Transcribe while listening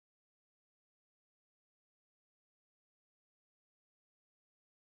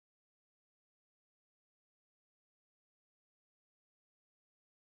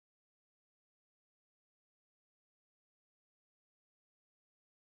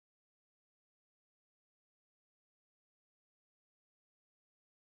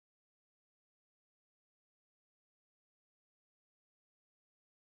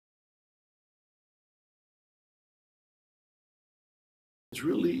It's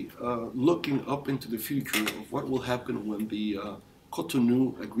really looking up into the future of what will happen when the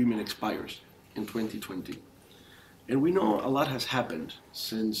Cotonou agreement expires in 2020. And we know a lot has happened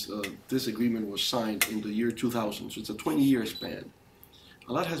since this agreement was signed in the year 2000, so it's a 20-year span.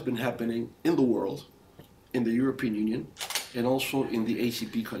 A lot has been happening in the world, in the European Union, and also in the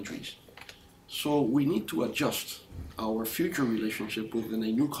ACP countries. So we need to adjust our future relationship within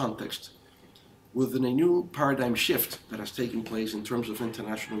a new context, within a new paradigm shift that has taken place in terms of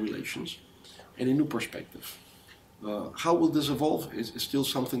international relations and a new perspective. How will this evolve is still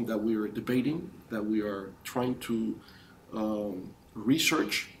something that we are debating, that we are trying to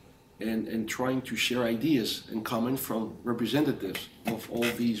research and trying to share ideas and comment from representatives of all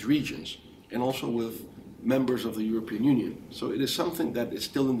these regions and also with members of the European Union. So it is something that is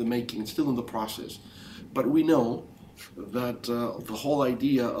still in the making, still in the process. But we know that the whole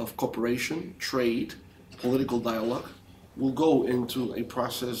idea of cooperation, trade, political dialogue will go into a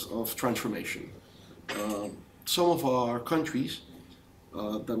process of transformation. Some of our countries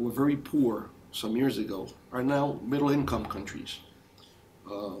that were very poor some years ago are now middle-income countries.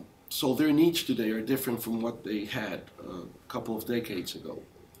 So their needs today are different from what they had a couple of decades ago.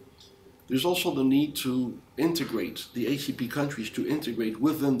 There's also the need to integrate the ACP countries to integrate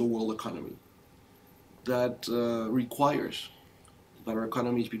within the world economy. That requires that our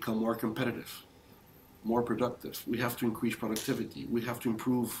economies become more competitive, more productive. We have to increase productivity. We have to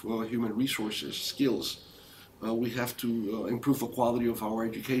improve human resources, skills. We have to improve the quality of our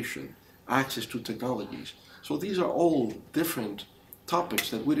education, access to technologies. So these are all different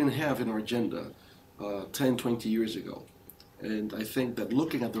topics that we didn't have in our agenda 10, 20 years ago. And I think that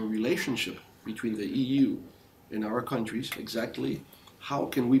looking at the relationship between the EU and our countries, exactly how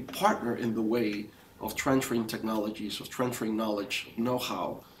can we partner in the way of transferring technologies, of transferring knowledge,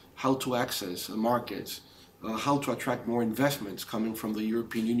 know-how, how to access markets, how to attract more investments coming from the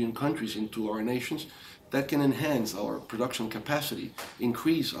European Union countries into our nations that can enhance our production capacity,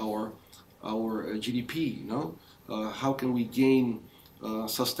 increase our GDP, how can we gain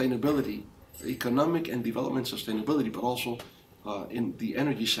sustainability, economic and development sustainability, but also in the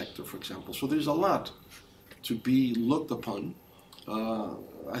energy sector, for example. So there's a lot to be looked upon.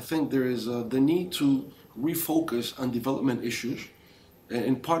 I think there is the need to refocus on development issues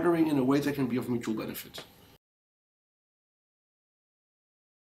and partnering in a way that can be of mutual benefit.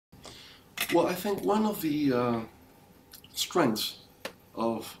 Well, I think one of the strengths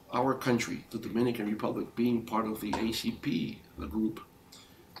of our country, the Dominican Republic, being part of the ACP Group,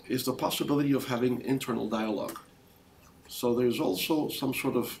 is the possibility of having internal dialogue. So there's also some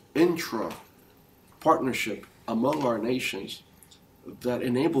sort of intra-partnership among our nations that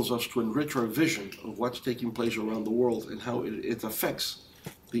enables us to enrich our vision of what's taking place around the world and how it affects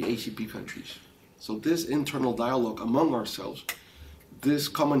the ACP countries. So this internal dialogue among ourselves, this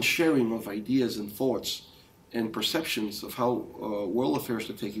common sharing of ideas and thoughts and perceptions of how world affairs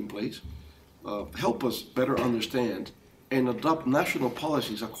are taking place, help us better understand and adopt national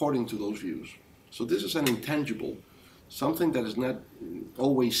policies according to those views. So this is an intangible, something that is not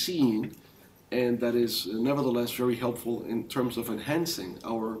always seen, and that is nevertheless very helpful in terms of enhancing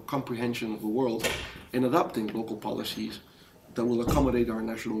our comprehension of the world and adopting local policies that will accommodate our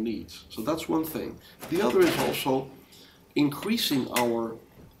national needs. So that's one thing. The other is also increasing our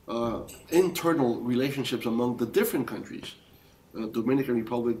internal relationships among the different countries. Dominican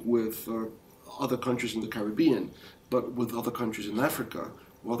Republic with other countries in the Caribbean, but with other countries in Africa,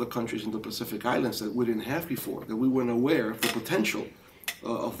 or other countries in the Pacific Islands that we didn't have before, that we weren't aware of the potential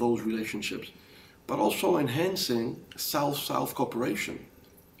of those relationships. But also enhancing South-South cooperation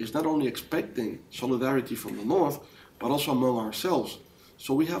is not only expecting solidarity from the North, but also among ourselves.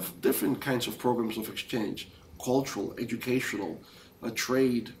 So we have different kinds of programs of exchange, cultural, educational,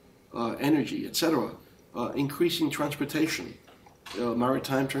 trade, energy, etc. Increasing transportation,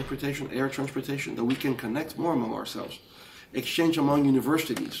 maritime transportation, air transportation, that we can connect more among ourselves. Exchange among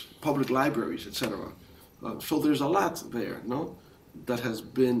universities, public libraries, etc. So there's a lot there, that has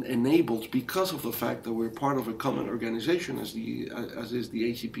been enabled because of the fact that we're part of a common organization as is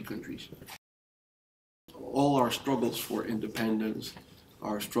the ACP countries. All our struggles for independence,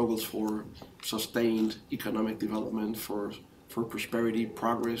 our struggles for sustained economic development, for prosperity,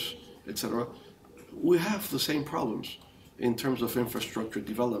 progress, etc., we have the same problems in terms of infrastructure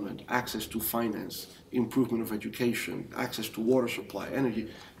development, access to finance, improvement of education, access to water supply,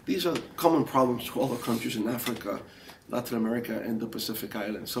 energy. These are common problems to all the countries in Africa, Latin America, and the Pacific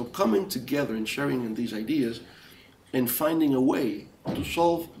Islands. So coming together and sharing in these ideas and finding a way to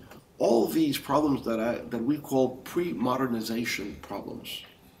solve all these problems that we call pre-modernization problems.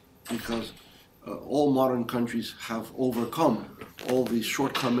 Because all modern countries have overcome all these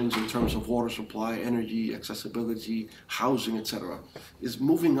shortcomings in terms of water supply, energy, accessibility, housing, etc., is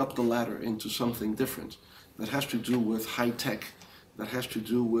moving up the ladder into something different that has to do with high tech, that has to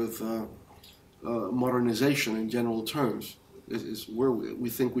do with modernization in general terms, is where we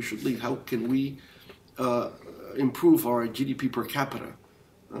think we should lead. How can we improve our GDP per capita?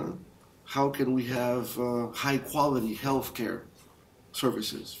 How can we have high quality healthcare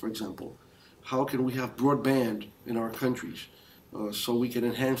services, for example? How can we have broadband in our countries so we can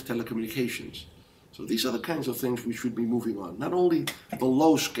enhance telecommunications? So these are the kinds of things we should be moving on. Not only the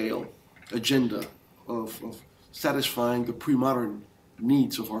low-scale agenda of satisfying the pre-modern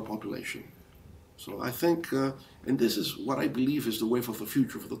needs of our population. So I think, and this is what I believe is the wave of the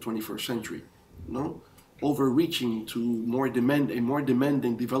future for the 21st century, overreaching to a more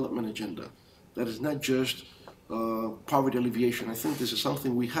demanding development agenda that is not just poverty alleviation. I think this is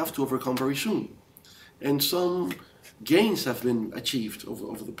something we have to overcome very soon. And some gains have been achieved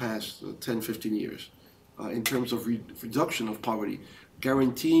over the past 10, 15 years in terms of reduction of poverty,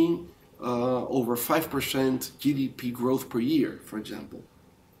 guaranteeing over 5% GDP growth per year, for example.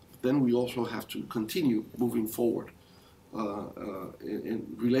 Then we also have to continue moving forward in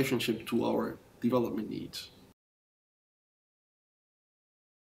relationship to our development needs.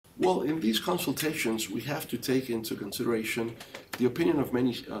 Well, in these consultations, we have to take into consideration the opinion of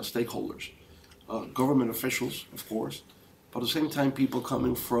many stakeholders, government officials, of course, but at the same time, people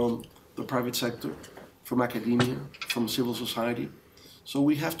coming from the private sector, from academia, from civil society. So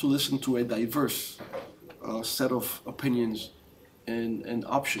we have to listen to a diverse set of opinions and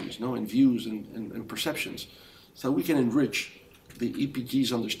options, and views and perceptions, so we can enrich the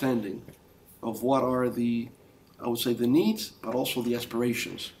EPG's understanding of what are the, I would say, the needs, but also the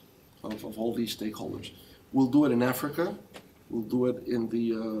aspirations of all these stakeholders. We'll do it in Africa, we'll do it in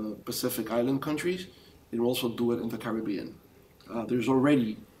the Pacific Island countries, and we'll also do it in the Caribbean. There's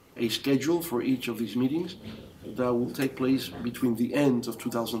already a schedule for each of these meetings that will take place between the end of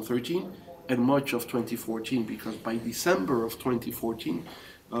 2013 and March of 2014, because by December of 2014,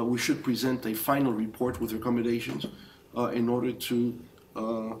 we should present a final report with recommendations in order to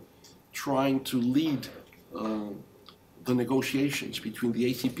trying to lead the negotiations between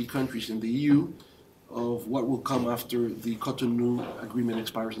the ACP countries and the EU of what will come after the Cotonou Agreement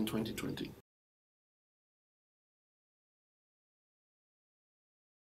expires in 2020.